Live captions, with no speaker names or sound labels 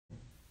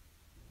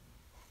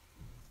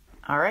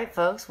All right,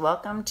 folks,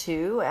 welcome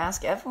to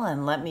Ask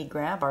Evelyn. Let me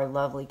grab our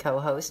lovely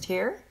co-host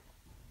here.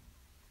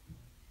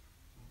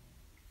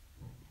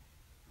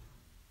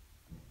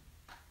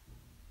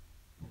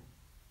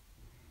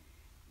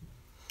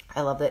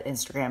 I love that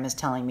Instagram is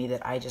telling me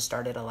that I just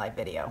started a live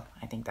video.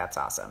 I think that's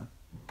awesome.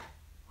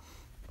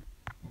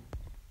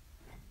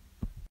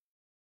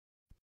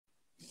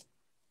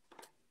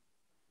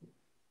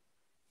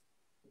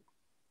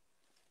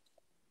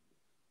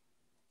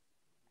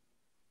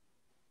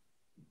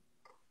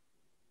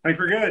 I think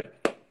we're good.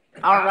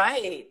 All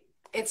right.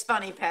 It's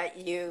funny, Pat,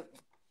 the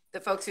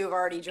folks who have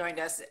already joined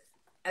us,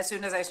 as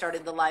soon as I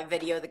started the live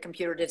video, the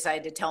computer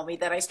decided to tell me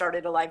that I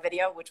started a live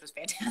video, which was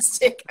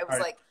fantastic. I was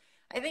like,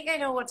 I think I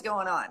know what's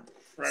going on.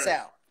 Right.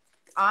 So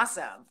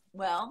awesome.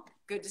 Well,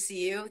 good to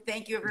see you.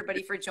 Thank you,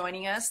 everybody, for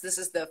joining us. This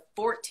is the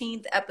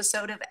 14th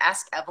episode of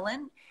Ask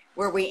Evelyn,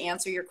 where we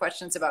answer your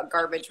questions about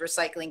garbage,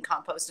 recycling,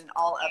 compost, and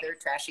all other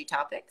trashy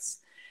topics.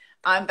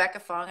 I'm Becca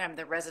Fong. I'm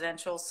the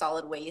Residential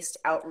Solid Waste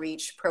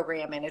Outreach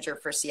Program Manager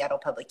for Seattle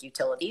Public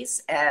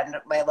Utilities. And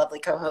my lovely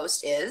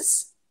co-host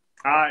is...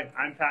 Hi,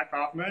 I'm Pat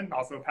Kaufman,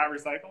 also Pat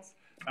Recycles.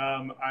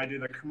 I do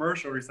the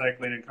Commercial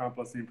Recycling and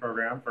Composting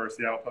Program for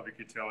Seattle Public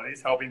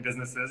Utilities, helping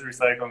businesses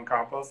recycle and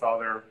compost all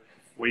their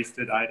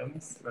wasted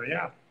items. So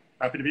yeah,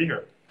 happy to be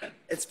here.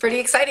 It's pretty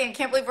exciting. I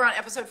can't believe we're on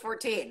episode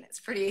 14. It's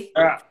pretty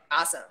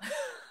awesome.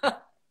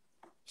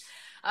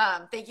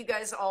 Thank you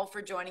guys all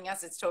for joining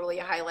us. It's totally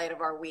a highlight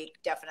of our week,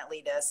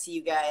 definitely to see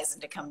you guys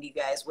and to come to you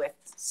guys with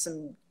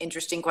some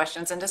interesting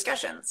questions and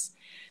discussions.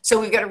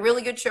 So we've got a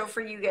really good show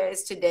for you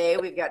guys today.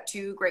 We've got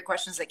two great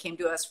questions that came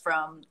to us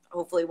from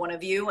hopefully one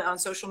of you on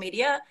social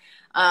media.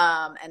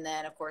 And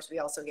then, of course, we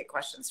also get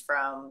questions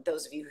from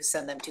those of you who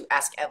send them to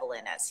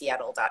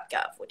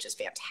askevelyn@seattle.gov, which is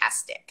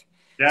fantastic.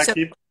 Yeah, so,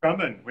 keep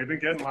coming. We've been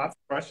getting lots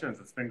of questions.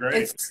 It's been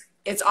great.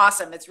 It's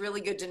awesome. It's really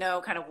good to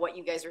know kind of what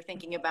you guys are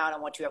thinking about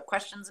and what you have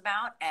questions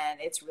about. And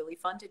it's really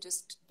fun to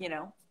just,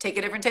 take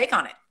a different take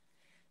on it.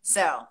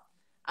 So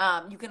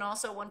you can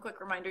also, one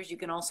quick reminder is you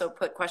can also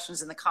put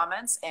questions in the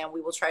comments and we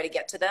will try to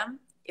get to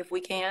them if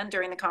we can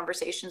during the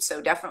conversation.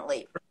 So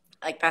definitely,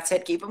 like Pat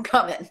said, keep them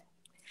coming.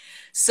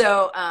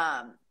 So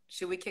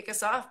should we kick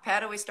us off?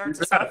 Pat, we start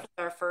us off with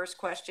our first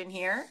question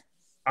here.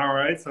 All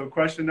right. So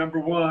question number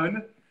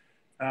one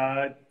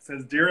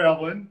says, Dear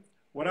Evelyn,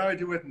 what do I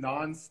do with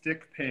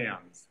non-stick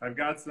pans? I've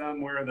got some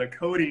where the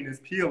coating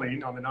is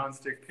peeling on the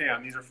non-stick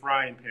pan. These are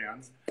frying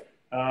pans.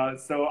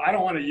 So I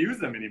don't want to use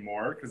them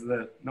anymore because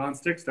the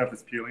non-stick stuff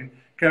is peeling.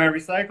 Can I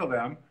recycle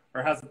them?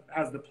 Or has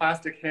the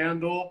plastic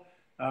handle?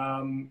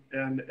 And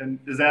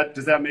does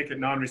that make it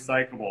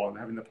non-recyclable on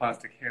having the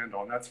plastic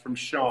handle? And that's from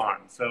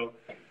Sean. So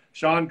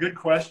Sean, good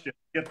question.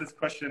 I get this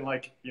question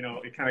like,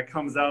 it kind of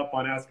comes up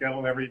on Ask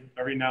Evelyn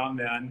every now and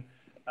then.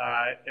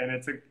 And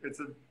it's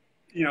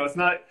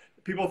not...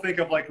 People think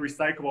of like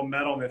recyclable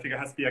metal and they think it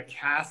has to be a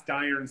cast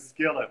iron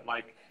skillet,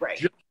 like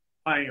just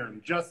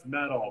iron, just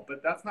metal.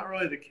 But that's not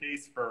really the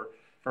case for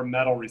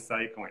metal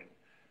recycling.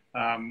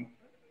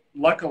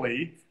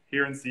 Luckily,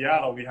 here in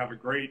Seattle, we have a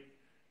great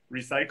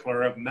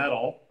recycler of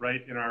metal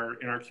right in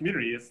our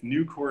community. It's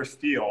Nucor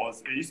Steel.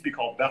 It used to be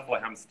called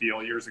Bethlehem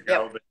Steel years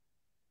ago,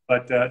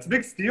 but it's a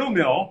big steel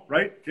mill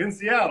right in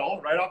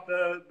Seattle, right off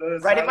the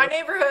right in my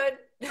neighborhood.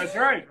 That's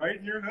right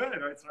in your hood.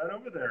 It's right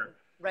over there.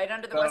 Right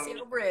under the West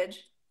Seattle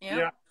Bridge.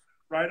 Yeah,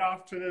 right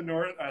off to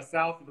the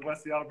south of the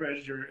West Seattle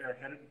Bridge. You're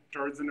headed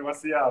towards into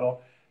West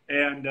Seattle.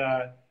 And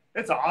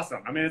it's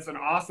awesome. I mean, it's an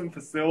awesome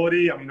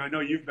facility. I mean, I know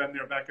you've been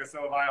there, Becca,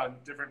 so have I, on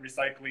different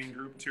recycling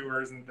group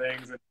tours and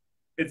things. And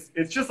it's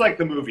just like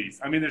the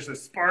movies. I mean, there's the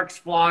sparks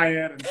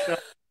flying and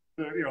stuff.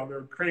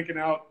 They're cranking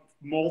out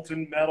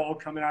molten metal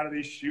coming out of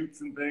these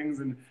chutes and things.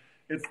 And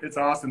it's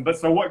awesome. But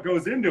so what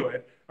goes into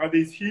it are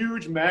these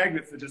huge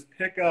magnets that just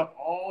pick up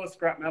all the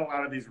scrap metal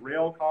out of these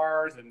rail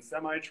cars and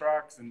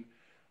semi-trucks and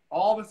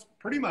all this,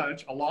 pretty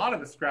much a lot of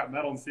the scrap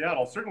metal in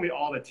Seattle, certainly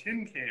all the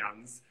tin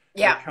cans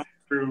that come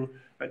through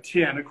a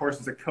tin. Of course,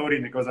 it's a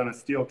coating that goes on a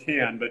steel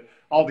can, but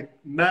all the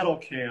metal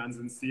cans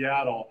in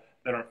Seattle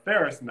that are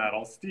ferrous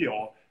metal,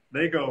 steel,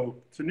 they go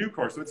to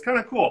Nucor. So it's kind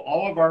of cool.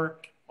 All of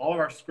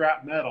our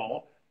scrap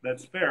metal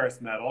that's ferrous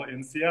metal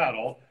in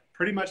Seattle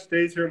pretty much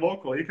stays here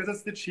locally because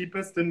it's the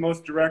cheapest and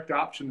most direct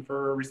option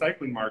for a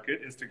recycling market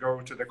is to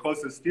go to the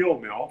closest steel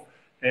mill.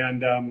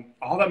 And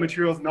all that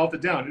material is melted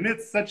down. And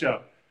it's such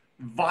a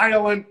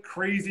violent,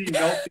 crazy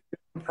melting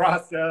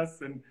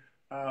process. And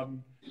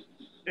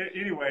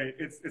anyway,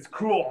 it's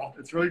cool.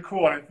 It's really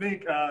cool. And I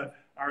think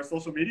our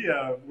social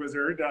media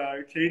wizard,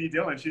 Katie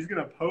Dillon, she's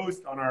going to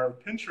post on our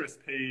Pinterest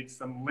page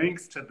some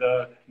links to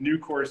the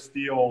Nucor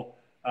Steel,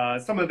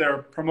 some of their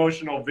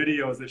promotional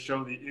videos that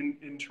show the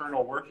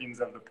internal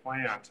workings of the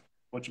plant,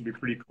 which would be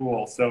pretty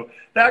cool. So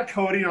that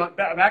coating on,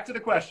 back to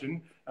the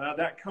question,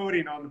 that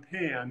coating on the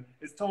pan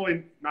is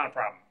totally not a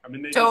problem. I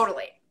mean,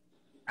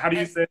 how do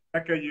you say,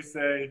 Becca? You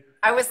say...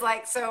 I was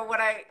like, so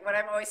what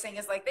I'm always saying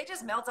is like, they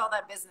just melt all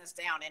that business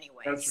down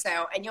anyway.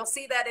 And you'll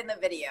see that in the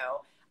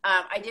video.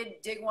 I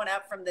did dig one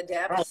up from the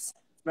depths.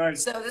 Oh,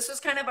 nice. So this was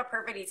kind of a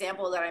perfect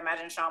example that I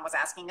imagine Sean was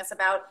asking us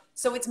about.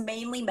 So it's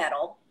mainly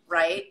metal,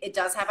 right? It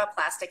does have a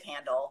plastic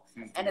handle,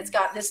 and it's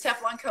got this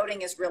Teflon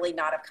coating is really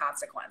not of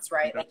consequence,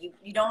 right? Like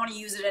you don't want to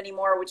use it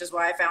anymore, which is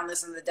why I found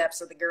this in the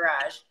depths of the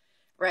garage,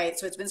 right?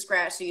 So it's been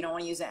scratched, so you don't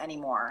want to use it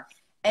anymore.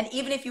 And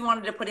even if you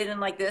wanted to put it in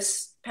like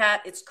this,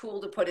 Pat, it's cool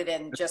to put it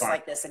in just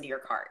like this into your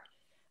cart.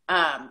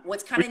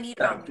 What's kind of neat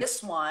about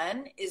this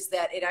one is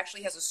that it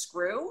actually has a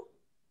screw.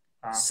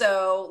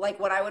 So like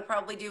what I would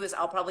probably do is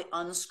I'll probably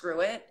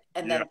unscrew it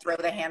and then throw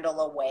the handle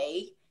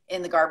away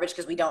in the garbage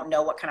because we don't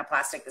know what kind of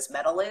plastic this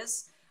metal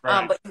is.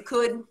 But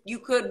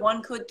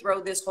one could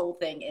throw this whole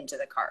thing into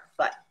the cart.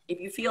 But if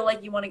you feel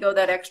like you want to go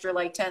that extra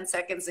like 10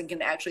 seconds and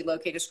can actually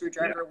locate a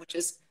screwdriver, which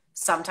is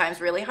sometimes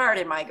really hard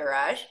in my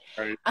garage,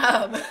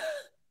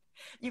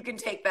 you can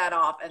take that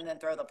off and then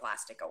throw the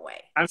plastic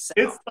away.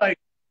 It's like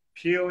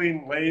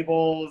peeling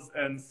labels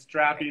and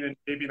strapping and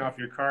taping off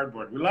your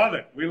cardboard. We love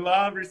it. We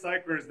love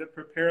recyclers that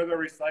prepare their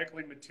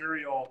recycling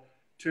material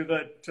to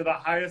the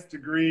highest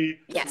degree.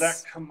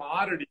 That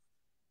commodity,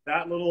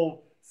 that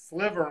little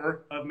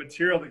sliver of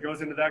material that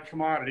goes into that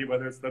commodity,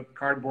 whether it's the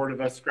cardboard or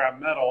the scrap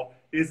metal,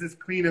 is as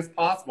clean as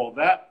possible.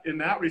 That, in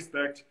that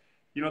respect,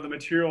 you know, the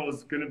material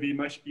is going to be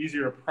much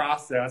easier to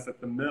process at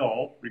the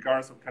mill,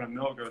 regardless of what kind of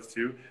mill it goes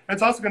to. And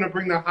it's also going to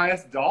bring the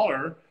highest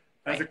dollar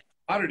as a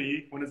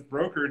commodity when it's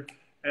brokered.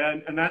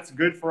 And that's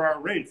good for our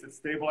rates. It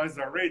stabilizes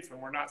our rates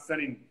when we're not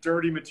sending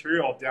dirty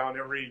material down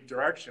every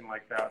direction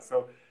like that.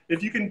 So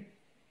if you can,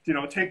 you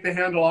know, take the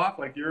handle off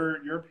like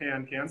your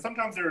pan can.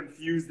 Sometimes they're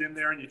infused in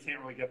there and you can't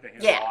really get the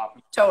handle off.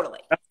 Totally.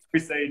 That's why we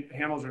say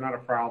handles are not a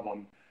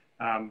problem.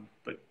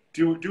 But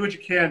do what you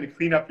can to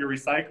clean up your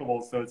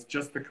recyclables so it's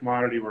just the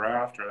commodity we're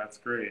after. That's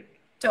great.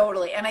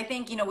 Totally. And I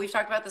think, you know, we've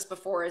talked about this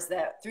before, is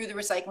that through the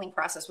recycling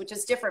process, which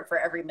is different for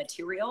every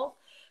material,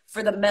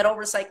 for the metal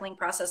recycling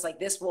process, like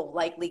this will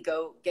likely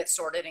get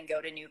sorted and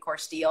go to Nucor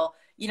steel.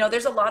 You know,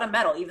 there's a lot of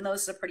metal, even though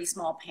this is a pretty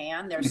small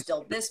pan, there's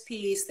still this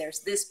piece,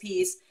 there's this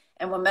piece.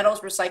 And when metal is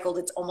recycled,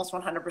 it's almost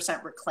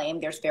 100%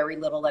 reclaimed. There's very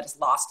little that is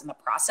lost in the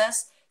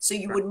process. So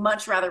you would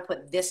much rather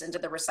put this into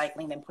the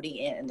recycling than putting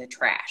it in the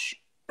trash.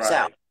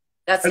 So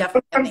that's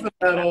definitely sometimes the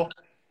metal,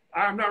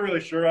 I'm not really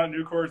sure on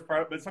Nucor's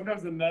part, but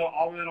sometimes the metal,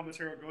 all the metal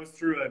material goes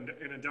through an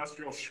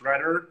industrial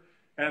shredder,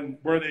 and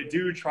where they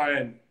do try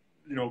and,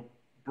 you know,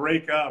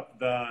 break up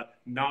the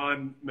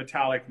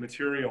non-metallic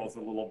materials a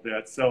little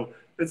bit. So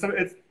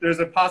there's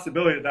a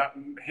possibility that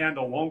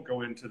handle won't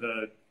go into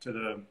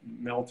the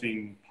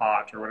melting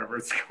pot or whatever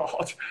it's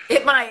called.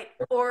 It might,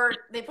 or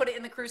they put it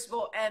in the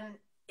crucible, and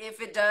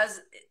if it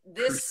does,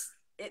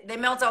 they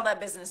melt all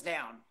that business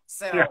down.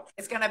 So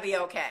it's going to be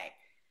okay.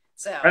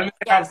 So and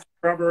they have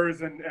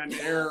scrubbers and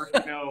air,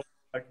 you know,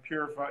 like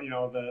purify, you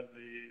know, the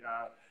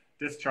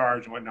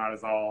discharge and whatnot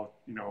is all,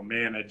 you know,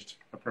 managed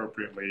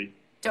appropriate.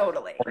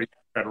 Totally.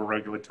 Federal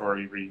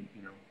regulatory,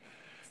 you know.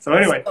 So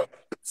anyway.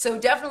 So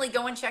definitely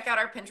go and check out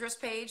our Pinterest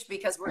page,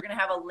 because we're going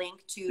to have a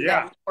link to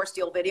that Nucor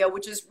steel video,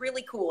 which is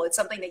really cool. It's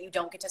something that you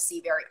don't get to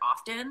see very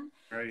often.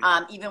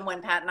 Even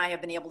when Pat and I have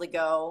been able to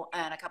go,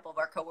 and a couple of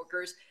our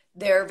coworkers,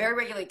 they're very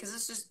regularly, because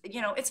it's just,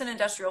 you know, it's an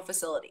industrial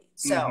facility.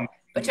 So,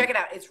 but check it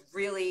out. It's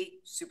really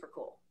super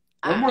cool.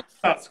 One more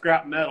about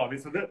scrap metal. I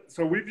mean,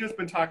 so we've just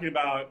been talking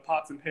about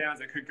pots and pans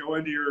that could go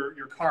into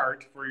your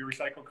cart, for your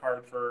recycle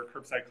cart for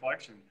curbside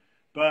collection.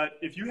 But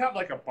if you have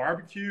like a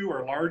barbecue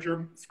or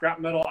larger scrap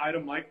metal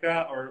item like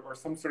that, or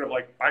some sort of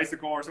like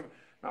bicycle or something,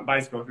 not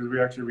bicycle because we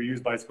actually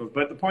reuse bicycles,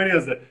 but the point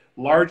is that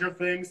larger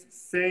things,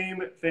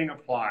 same thing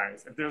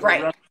applies. If there's a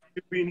rubber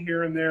tubing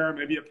here and there,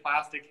 maybe a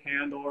plastic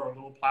handle or a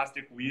little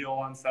plastic wheel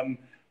on some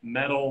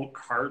metal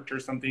cart or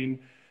something,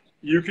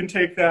 you can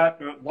take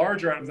that.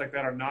 Larger items like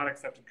that are not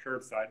accepted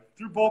curbside.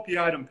 Through bulky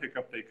item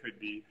pickup, they could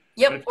be.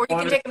 Yep, or you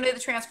can take them to the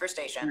transfer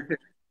station.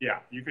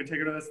 You can take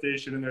it to the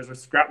station, and there's a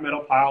scrap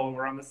metal pile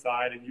over on the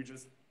side, and you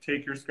just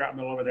take your scrap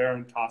metal over there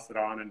and toss it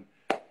on, and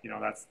you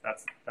know that's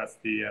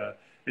the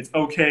it's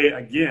okay.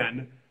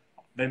 Again,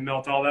 they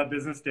melt all that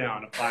business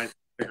down. Applies to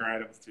bigger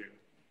items too.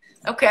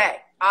 Okay,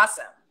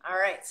 awesome. All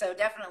right, so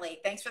definitely,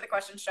 thanks for the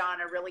question,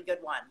 Sean. A really good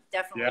one.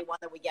 Definitely one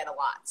that we get a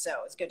lot,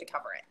 so it's good to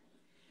cover it.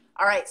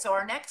 All right, so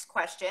our next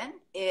question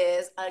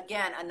is,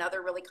 again,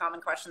 another really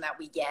common question that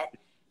we get.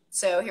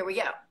 So here we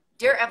go.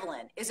 Dear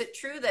Evelyn, is it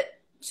true that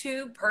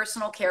tube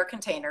personal care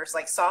containers,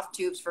 like soft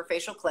tubes for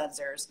facial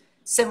cleansers,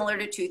 similar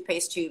to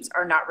toothpaste tubes,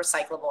 are not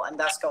recyclable and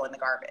thus go in the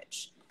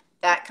garbage?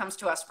 That comes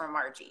to us from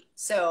Margie.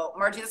 So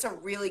Margie, that's a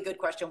really good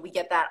question. We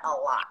get that a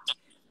lot,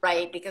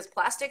 right? Because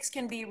plastics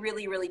can be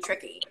really, really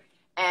tricky.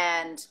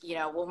 And, you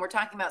know, when we're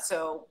talking about,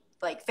 so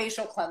like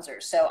facial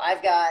cleansers. So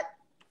I've got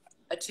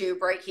a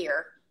tube right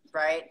here,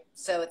 right?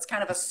 So it's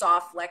kind of a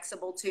soft,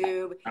 flexible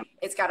tube.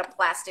 It's got a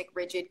plastic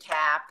rigid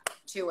cap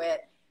to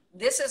it.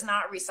 This is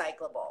not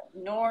recyclable,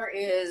 nor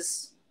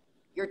is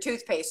your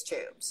toothpaste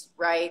tubes,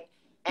 right?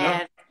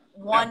 And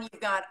you've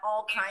got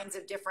all kinds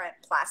of different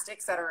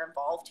plastics that are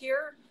involved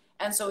here.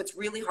 And so it's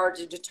really hard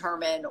to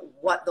determine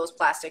what those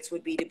plastics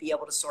would be to be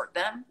able to sort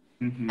them.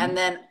 And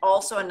then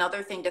also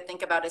another thing to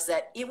think about is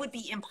that it would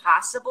be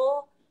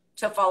impossible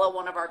to follow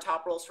one of our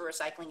top rules for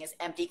recycling is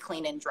empty,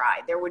 clean, and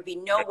dry. There would be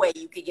no way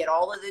you could get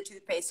all of the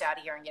toothpaste out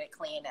of here and get it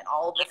clean and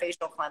all of the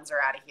facial cleanser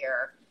out of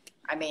here.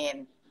 I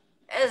mean,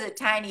 that is a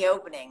tiny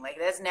opening. Like,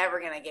 that's never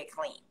going to get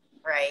clean,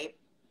 right?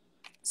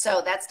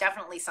 So that's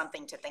definitely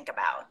something to think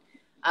about.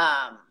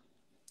 I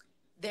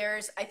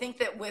think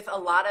that with a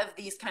lot of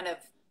these kind of,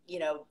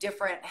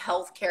 different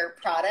healthcare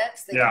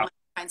products, they come in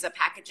kinds of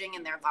packaging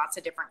and there are lots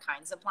of different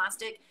kinds of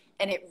plastic.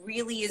 And it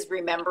really is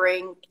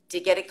remembering to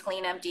get it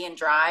clean, empty, and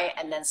dry,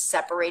 and then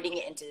separating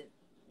it into,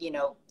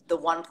 the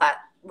one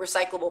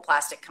recyclable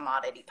plastic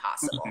commodity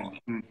possible.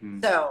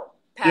 Mm-hmm. So,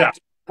 Pat,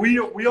 we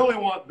only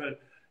want the,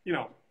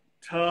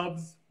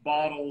 tubs,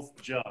 bottles,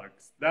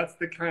 jugs. That's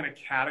the kind of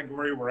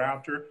category we're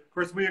after. Of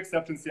course, we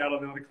accept in Seattle,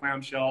 the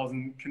clamshells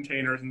and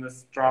containers and the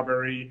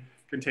strawberry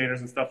containers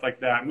and stuff like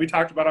that. And we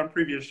talked about on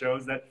previous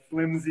shows that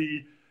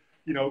flimsy,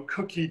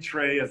 cookie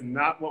tray is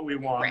not what we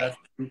want. Right.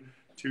 That's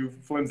too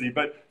flimsy.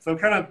 But so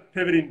kind of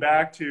pivoting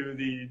back to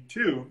the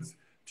tubes,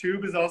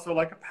 tube is also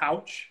like a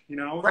pouch,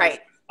 Right.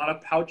 A lot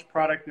of pouch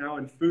product now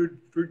and food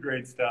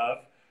grade stuff.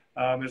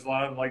 There's a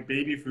lot of like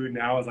baby food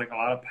now is like a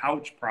lot of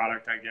pouch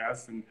product, I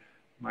guess. And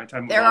my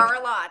time. There are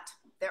a lot.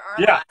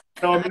 A lot.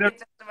 So I mean,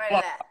 there's a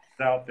lot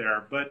out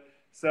there. But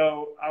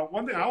so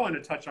one thing I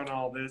wanted to touch on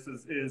all this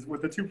is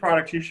with the two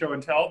products you show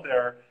and tell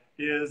there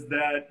is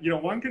that,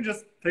 one can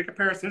just take a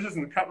pair of scissors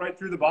and cut right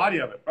through the body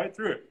of it, right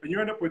through it. And you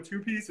end up with two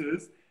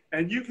pieces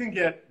and you can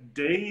get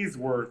days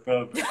worth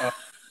of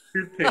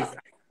toothpaste out of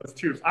those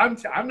tubes.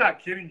 I'm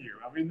not kidding you.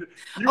 I mean,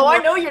 I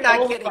know you're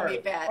not kidding me,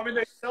 Pat. I mean,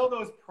 they sell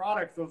those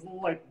products, those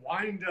little like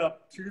wind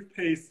up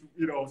toothpaste,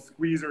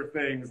 squeezer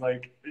things,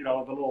 like, the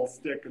little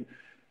stick. And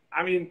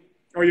I mean,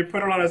 or you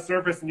put it on a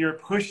surface and you're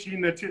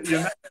pushing the tooth,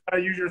 you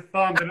gotta use your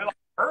thumb and it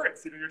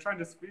hurts. You're trying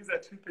to squeeze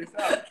that toothpaste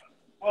out.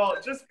 Well,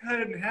 just cut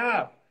it in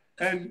half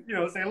and,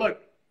 say,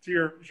 look to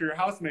your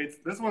housemates,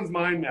 this one's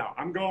mine now.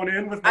 I'm going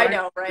in with my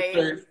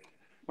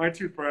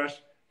toothbrush.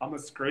 I'm going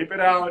to scrape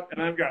it out,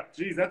 and I've got,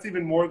 geez, that's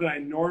even more than I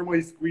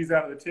normally squeeze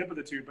out of the tip of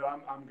the tube, but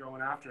I'm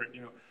going after it,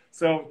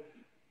 So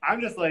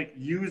I'm just like,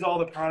 use all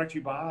the product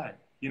you buy,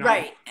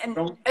 Right. And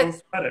don't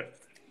sweat it.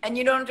 And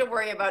you don't have to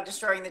worry about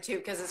destroying the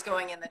tube because it's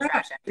going in the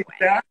trash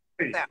anyway.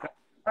 Exactly. So,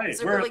 right.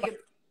 it's a really good...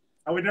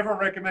 I would never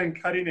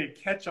recommend cutting a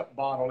ketchup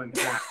bottle in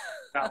half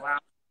that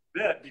last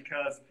bit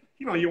because,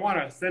 you want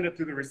to send it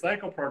through the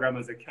recycle program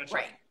as a ketchup.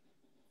 Right.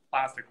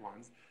 Plastic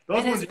ones. Those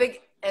and ones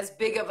as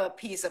big of a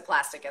piece of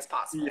plastic as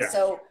possible. Yeah.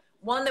 So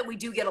one that we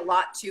do get a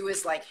lot too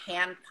is like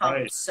hand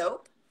pump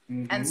soap.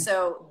 Mm-hmm. And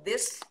so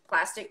this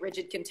plastic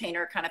rigid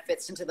container kind of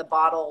fits into the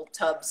bottle,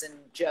 tubs, and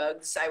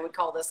jugs. I would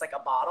call this like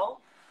a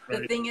bottle. Right.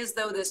 The thing is,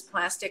 though, this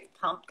plastic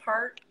pump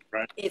part,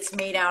 it's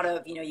made out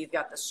of, you've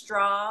got the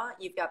straw,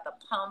 you've got the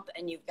pump,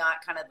 and you've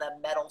got kind of the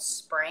metal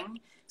spring.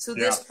 So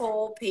this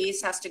whole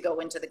piece has to go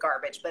into the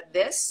garbage. But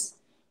this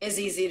is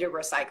easy to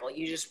recycle.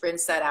 You just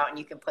rinse that out and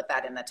you can put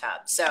that in the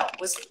tub. So it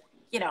was,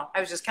 I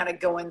was just kind of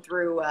going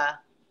through,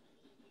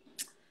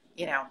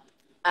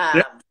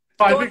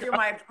 going through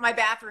my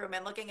bathroom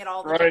and looking at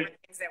all the different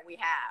things that we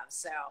have.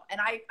 So,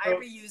 and I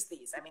reuse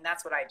these. I mean,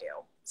 that's what I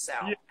do. So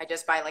I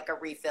just buy like a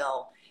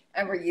refill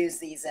and reuse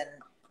these. And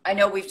I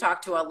know we've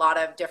talked to a lot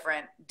of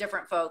different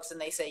folks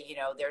and they say,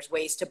 there's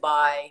ways to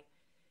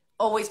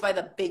always buy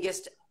the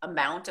biggest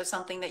amount of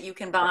something that you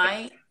can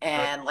buy.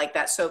 And like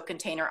that soap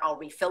container, I'll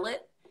refill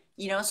it,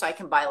 so I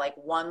can buy like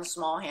one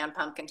small hand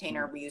pump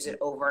container, reuse it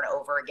over and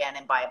over again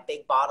and buy a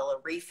big bottle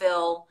of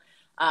refill.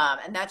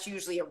 And that's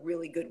usually a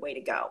really good way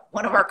to go.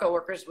 One of our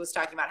coworkers was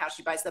talking about how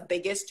she buys the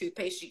biggest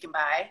toothpaste she can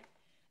buy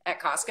at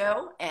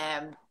Costco,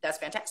 and that's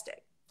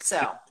fantastic.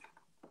 So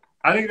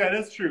I think that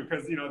is true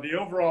because, the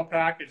overall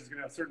package is going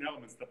to have certain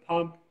elements. The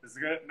pump is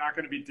not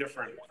going to be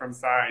different from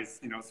size,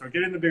 so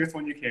get in the biggest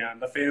one you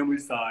can, the family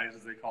size,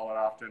 as they call it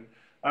often.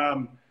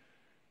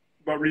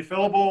 But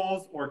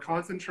refillables or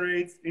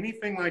concentrates,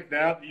 anything like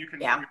that you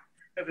can have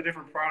the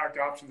different product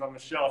options on the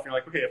shelf. You're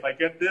like, okay, if I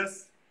get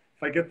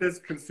this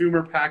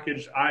consumer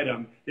packaged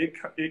item, it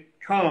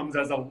comes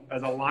as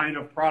a line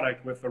of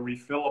product with the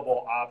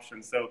refillable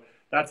option. So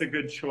that's a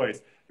good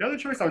choice. The other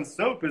choice on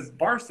soap is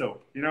bar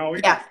soap.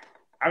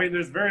 I mean,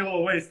 there's very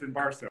little waste in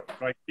bar soap.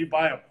 Like you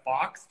buy a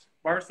boxed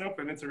bar soap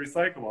and it's a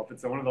recyclable. If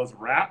it's one of those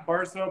wrap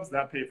bar soaps,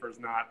 that paper is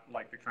not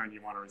like the kind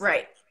you want to recycle.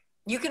 Right.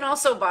 You can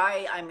also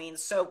buy,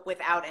 soap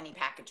without any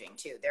packaging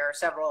too. There are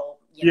several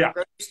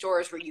grocery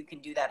stores where you can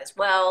do that as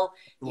well.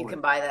 You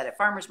can buy that at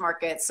farmers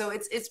markets. So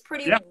it's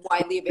pretty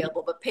widely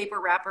available, but paper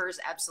wrappers,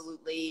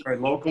 absolutely.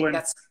 Right, local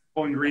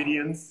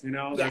ingredients,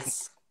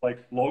 there's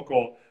like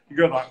local. You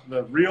go to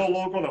the real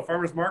local, the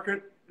farmers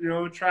market,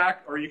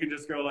 track, or you can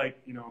just go like,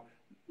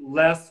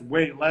 less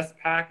weight, less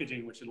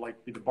packaging, which would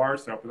like be the bar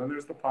soap. And then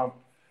there's the pump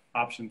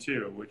option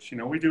too, which,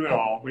 we do it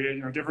all. We,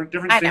 different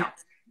things.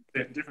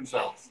 different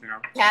soaps, you know.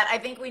 Pat, I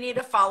think we need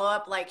to follow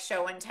up, like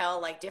show and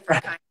tell, like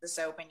different kinds of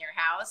soap in your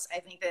house. I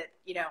think that,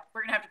 you know,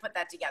 we're gonna have to put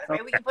that together.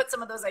 Maybe we can put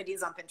some of those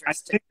ideas on I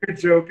Pinterest too. think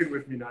you're joking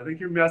with me now. I think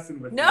you're messing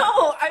with me.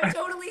 No, I'm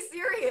totally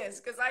serious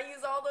because I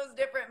use all those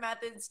different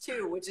methods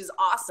too, which is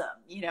awesome,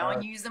 you know,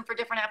 and you use them for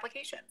different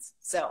applications.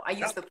 So I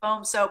use the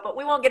foam soap, but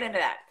we won't get into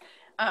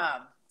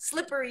that.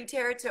 Slippery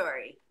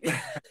territory.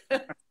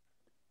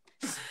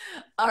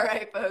 All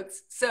right,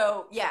 folks.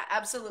 So yeah,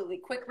 absolutely.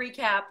 Quick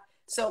recap.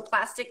 So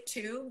plastic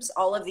tubes,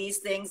 all of these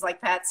things,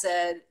 like Pat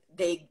said,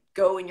 they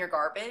go in your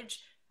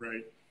garbage.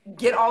 Right.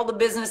 Get all the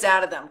business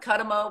out of them. Cut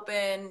them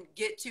open.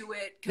 Get to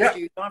it because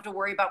you don't have to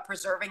worry about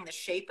preserving the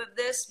shape of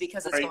this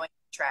because it's going to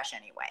trash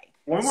anyway.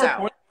 One more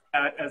point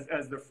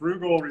as the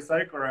frugal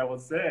recycler, I will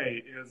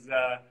say is,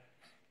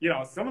 you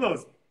know, some of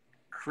those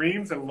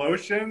creams and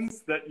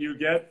lotions that you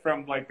get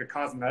from like the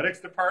cosmetics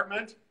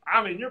department.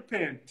 I mean, you're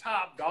paying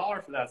top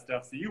dollar for that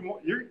stuff. So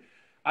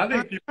I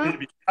think people need to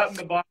be cutting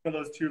the bottom of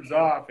those tubes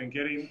off and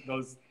getting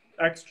those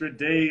extra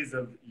days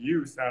of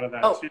use out of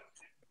that tube.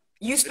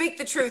 You speak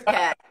the truth,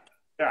 Pat.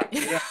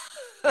 Yeah.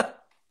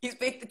 You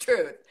speak the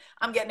truth.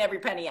 I'm getting every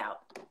penny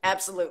out.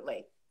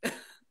 Absolutely.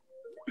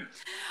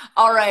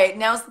 All right.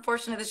 Now's the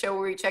portion of the show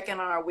where we check in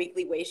on our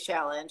weekly waste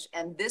challenge.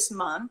 And this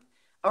month,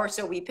 or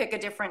so we pick a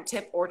different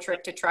tip or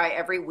trick to try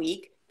every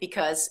week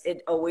because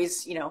it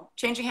always, you know,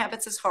 changing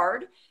habits is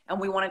hard and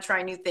we want to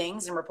try new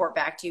things and report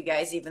back to you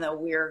guys, even though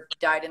we're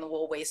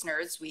dyed-in-the-wool waste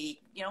nerds,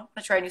 we, you know, want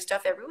to try new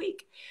stuff every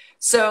week.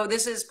 So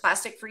this is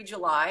Plastic Free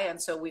July.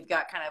 And so we've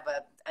got kind of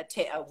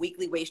a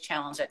weekly waste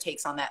challenge that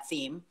takes on that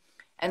theme.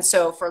 And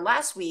so for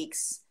last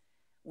week's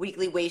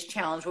weekly waste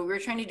challenge, what we were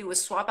trying to do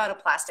was swap out a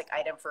plastic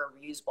item for a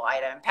reusable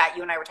item. Pat,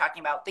 you and I were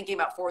thinking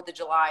about 4th of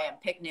July and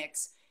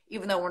picnics.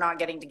 Even though we're not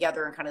getting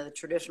together in kind of the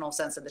traditional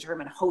sense of the term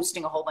and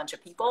hosting a whole bunch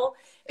of people,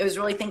 it was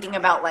really thinking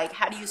about like,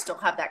 how do you still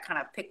have that kind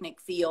of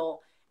picnic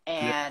feel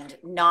and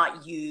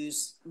not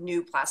use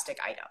new plastic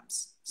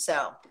items?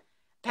 So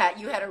Pat,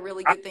 you had a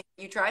really good thing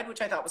you tried,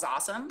 which I thought was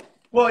awesome.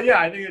 Well, yeah,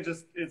 I think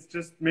it's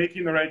just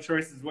making the right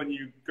choices when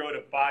you go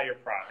to buy your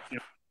product. You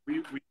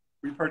know,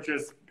 we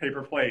purchase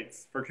paper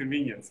plates for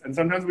convenience, and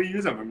sometimes we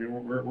use them. I mean,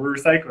 we're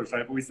recyclers,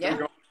 right? But we still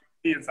go with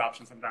convenience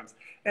options sometimes.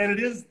 And it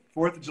is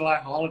 4th of July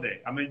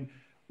holiday. I mean,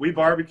 we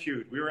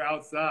barbecued. We were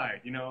outside.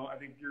 You know, I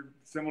think your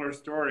similar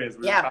story is.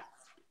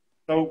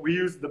 So we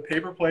use the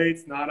paper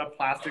plates, not a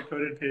plastic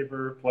coated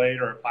paper plate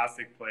or a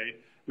plastic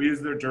plate. We use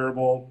their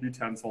durable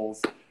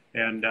utensils,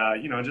 and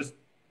you know, just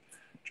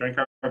drink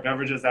our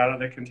beverages out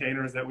of the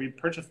containers that we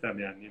purchased them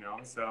in. You know,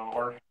 so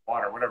or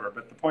water, whatever.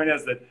 But the point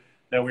is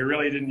that we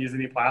really didn't use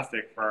any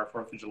plastic for our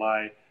 4th of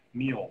July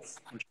meals,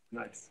 which is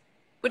nice.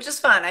 Which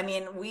is fun. I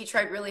mean, we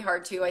tried really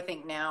hard too, I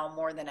think now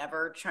more than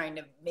ever, trying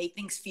to make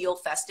things feel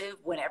festive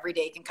when every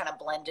day can kind of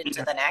blend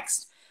into the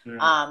next.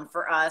 Yeah.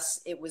 For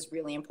us, it was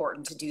really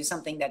important to do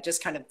something that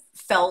just kind of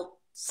felt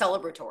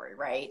celebratory,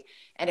 right?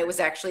 And it was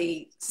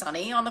actually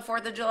sunny on the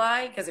 4th of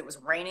July because it was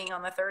raining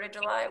on the 3rd of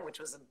July, which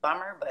was a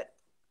bummer, but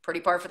pretty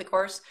par for the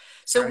course.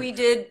 So we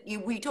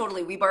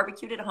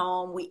barbecued at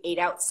home. We ate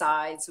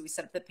outside. So we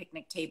set up the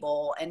picnic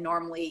table, and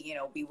normally, you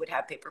know, we would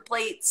have paper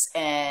plates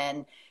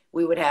and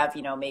we would have,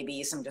 you know,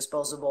 maybe some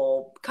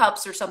disposable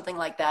cups or something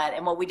like that.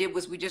 And what we did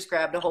was we just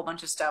grabbed a whole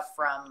bunch of stuff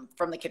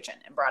from the kitchen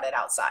and brought it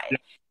outside. Yeah.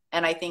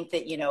 And I think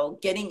that, you know,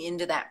 getting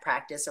into that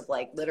practice of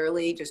like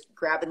literally just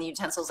grabbing the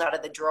utensils out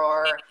of the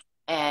drawer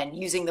and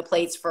using the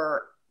plates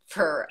for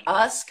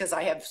us, because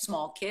I have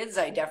small kids,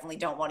 I definitely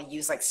don't want to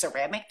use like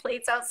ceramic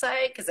plates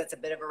outside because that's a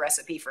bit of a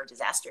recipe for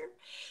disaster.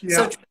 Yeah.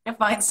 So trying to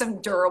find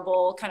some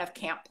durable kind of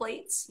camp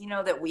plates, you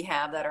know, that we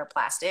have that are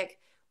plastic.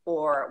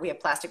 Or we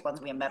have plastic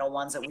ones, we have metal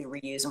ones that we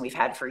reuse and we've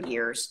had for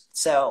years.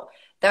 So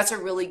that's a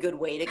really good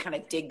way to kind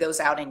of dig those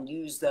out and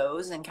use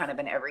those in kind of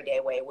an everyday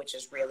way, which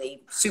is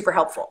really super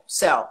helpful.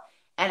 So,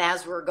 and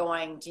as we're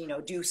going to, you know,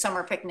 do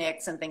summer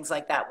picnics and things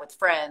like that with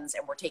friends,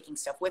 and we're taking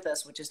stuff with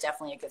us, which is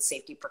definitely a good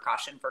safety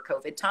precaution for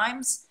COVID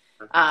times.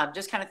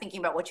 Just kind of thinking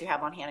about what you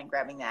have on hand and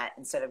grabbing that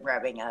instead of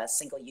grabbing a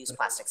single-use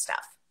plastic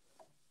stuff.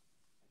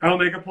 I'll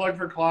make a plug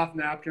for cloth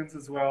napkins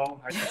as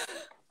well.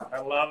 I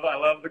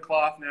love the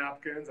cloth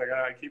napkins.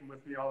 I keep them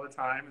with me all the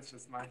time. It's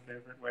just my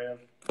favorite way of,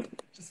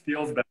 it just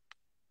feels better.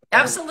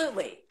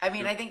 Absolutely. I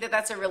mean, I think that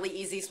that's a really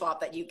easy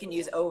swap that you can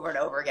use over and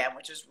over again,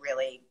 which is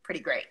really pretty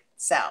great.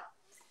 So,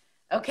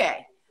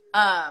 okay.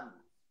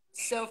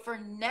 So for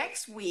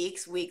next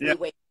week's weekly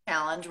weight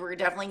challenge, we're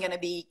definitely going to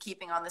be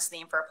keeping on this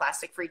theme for a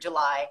Plastic Free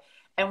July.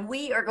 And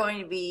we are going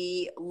to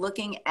be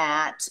looking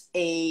at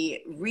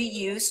a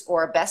reuse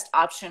or a best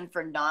option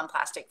for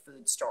non-plastic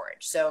food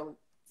storage. So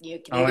you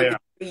can either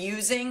be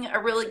using a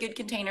really good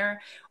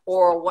container,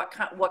 or what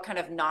kind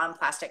of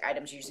non-plastic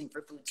items you're using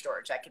for food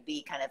storage. That could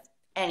be kind of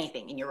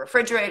anything in your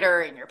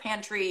refrigerator, in your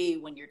pantry,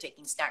 when you're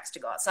taking snacks to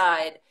go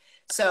outside.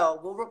 So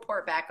we'll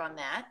report back on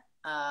that.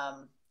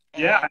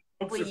 And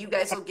hopefully you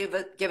guys will give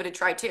it a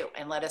try too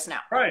and let us know.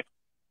 Right.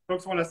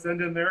 Folks want to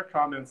send in their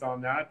comments on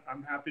that.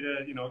 I'm happy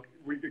to, you know,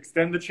 we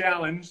extend the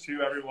challenge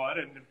to everyone,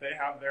 and if they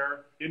have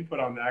their input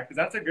on that, because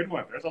that's a good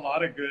one. There's a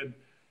lot of good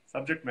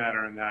subject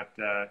matter in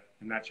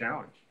that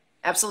challenge.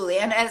 Absolutely.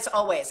 And as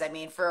always, I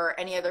mean, for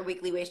any other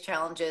weekly waste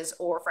challenges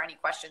or for any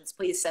questions,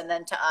 please send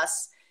them to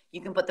us.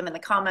 You can put them in the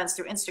comments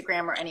through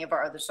Instagram or any of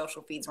our other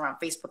social feeds. We're on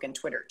Facebook and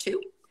Twitter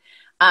too.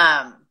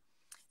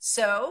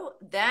 So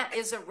that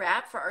is a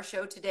wrap for our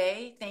show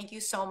today. Thank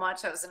you so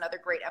much. That was another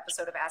great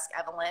episode of Ask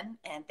Evelyn.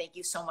 And thank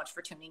you so much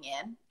for tuning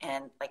in.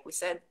 And like we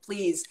said,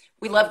 please,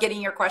 we love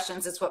getting your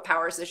questions. It's what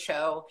powers the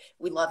show.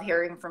 We love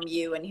hearing from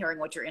you and hearing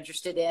what you're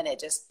interested in.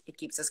 It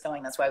keeps us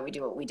going. That's why we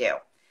do what we do.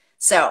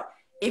 So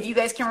if you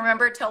guys can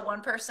remember, tell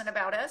one person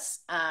about us,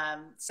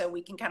 so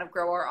we can kind of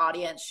grow our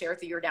audience, share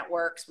through your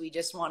networks. We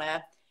just want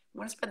to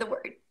spread the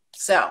word.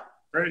 So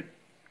great.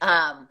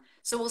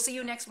 So we'll see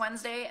you next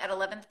Wednesday at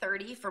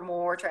 11:30 for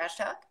more Trash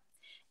Talk.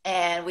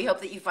 And we hope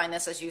that you find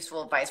this as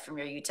useful advice from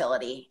your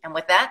utility. And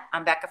with that,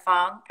 I'm Becca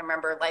Fong. And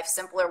remember, life's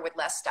simpler with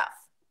less stuff.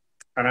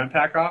 And I'm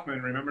Pat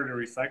Kaufman. Remember to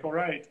recycle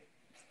right.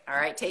 All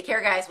right. Take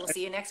care, guys. We'll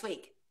see you next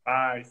week.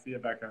 Bye. See you,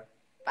 Becca.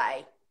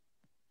 Bye.